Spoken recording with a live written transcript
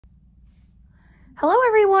Hello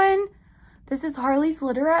everyone, this is Harley's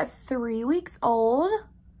litter at 3 weeks old.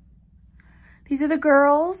 These are the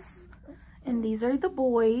girls and these are the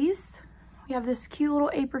boys. We have this cute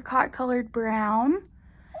little apricot colored brown.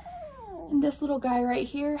 And this little guy right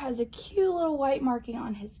here has a cute little white marking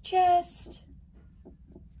on his chest.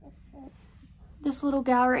 This little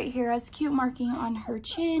gal right here has cute marking on her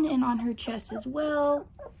chin and on her chest as well.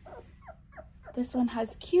 This one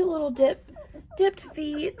has cute little dipped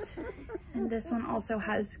feet. And this one also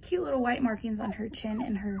has cute little white markings on her chin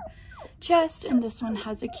and her chest. And this one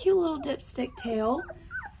has a cute little dipstick tail.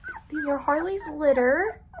 These are Harley's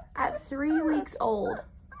litter at 3 weeks old.